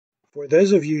For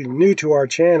those of you new to our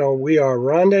channel, we are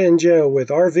Rhonda and Joe with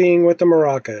RVing with the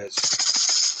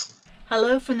Moracas.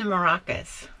 Hello from the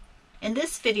Moracas. In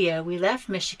this video, we left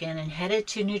Michigan and headed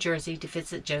to New Jersey to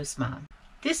visit Joe's mom.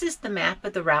 This is the map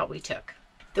of the route we took.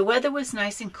 The weather was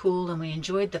nice and cool and we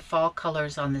enjoyed the fall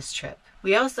colors on this trip.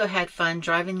 We also had fun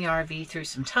driving the RV through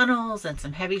some tunnels and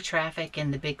some heavy traffic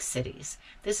in the big cities.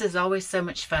 This is always so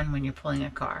much fun when you're pulling a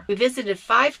car. We visited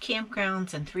 5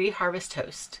 campgrounds and 3 Harvest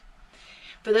Hosts.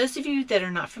 For those of you that are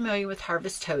not familiar with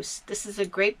Harvest Hosts, this is a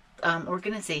great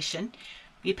organization.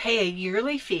 You pay a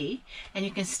yearly fee and you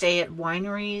can stay at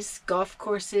wineries, golf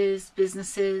courses,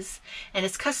 businesses, and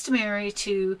it's customary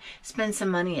to spend some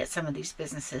money at some of these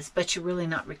businesses, but you're really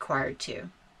not required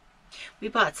to. We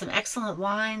bought some excellent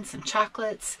wines, some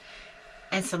chocolates,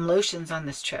 and some lotions on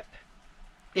this trip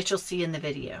that you'll see in the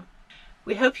video.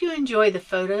 We hope you enjoy the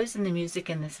photos and the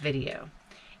music in this video.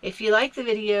 If you like the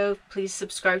video, please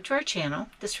subscribe to our channel.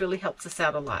 This really helps us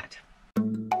out a lot.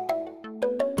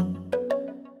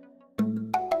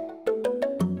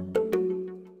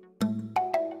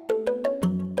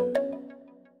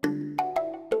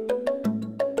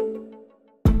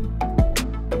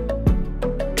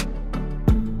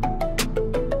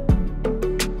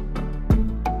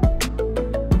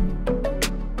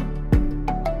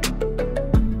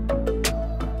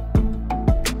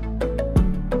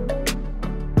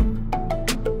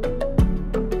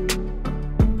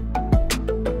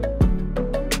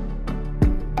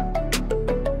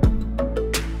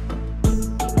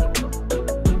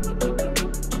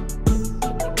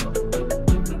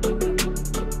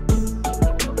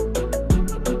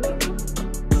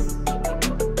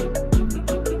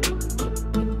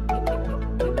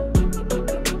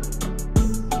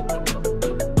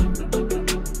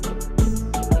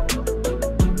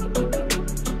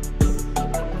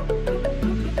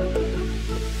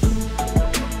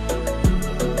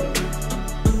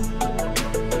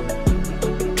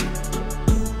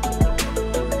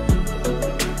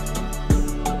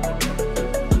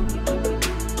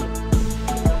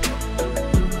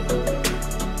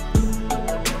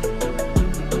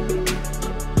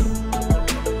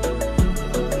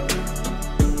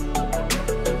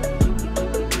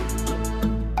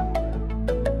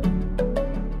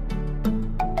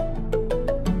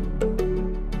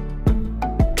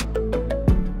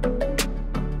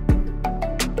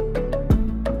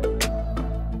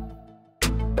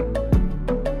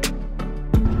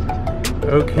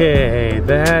 Okay,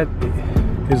 that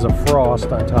is a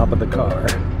frost on top of the car.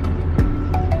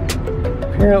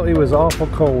 Apparently it was awful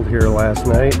cold here last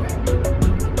night,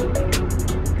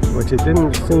 which it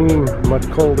didn't seem much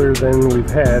colder than we've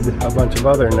had a bunch of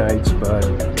other nights, but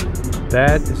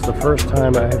that is the first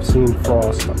time I have seen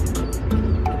frost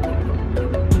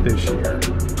this year.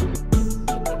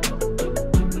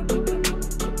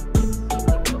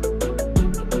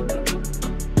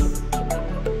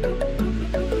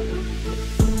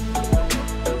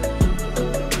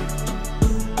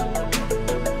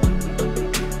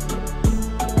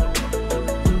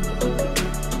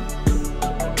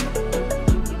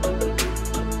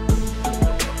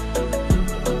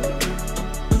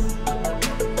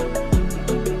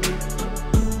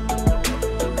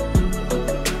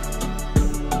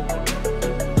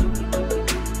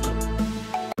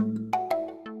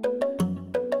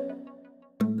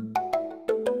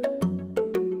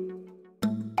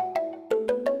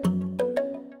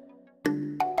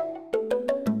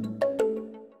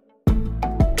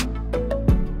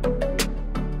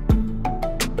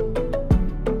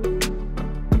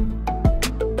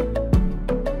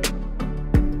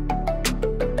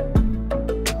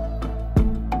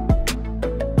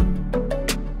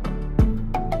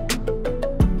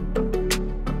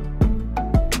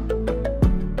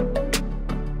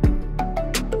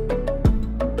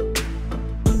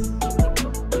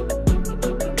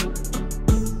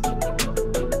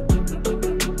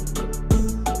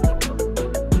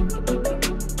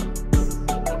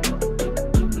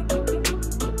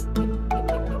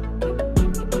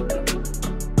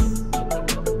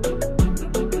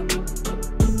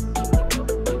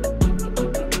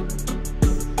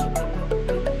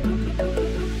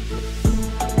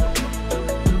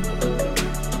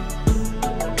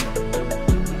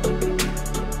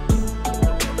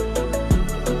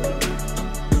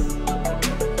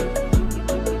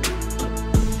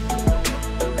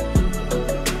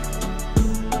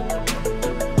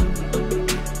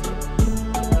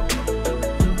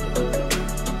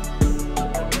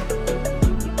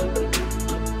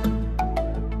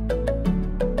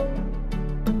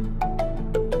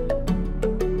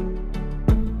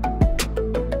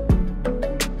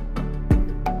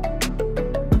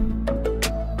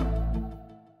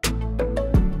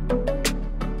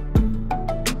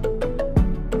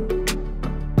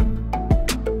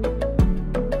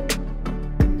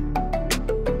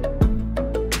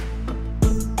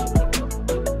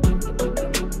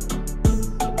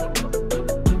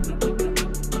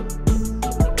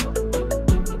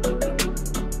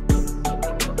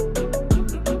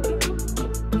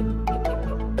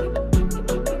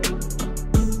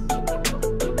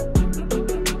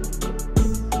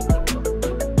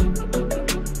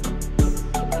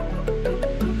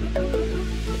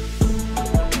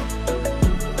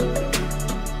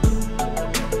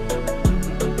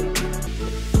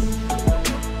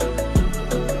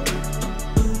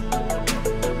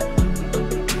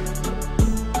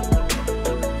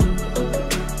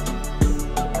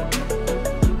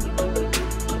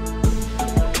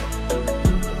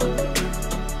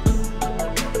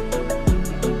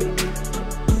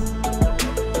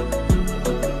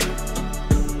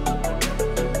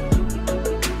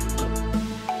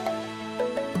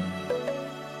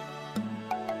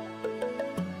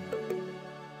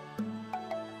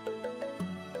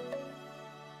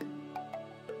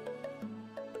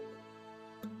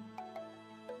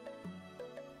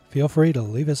 Feel free to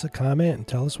leave us a comment and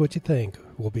tell us what you think.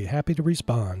 We'll be happy to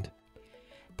respond.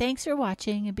 Thanks for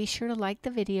watching, and be sure to like the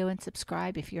video and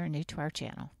subscribe if you're new to our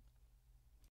channel.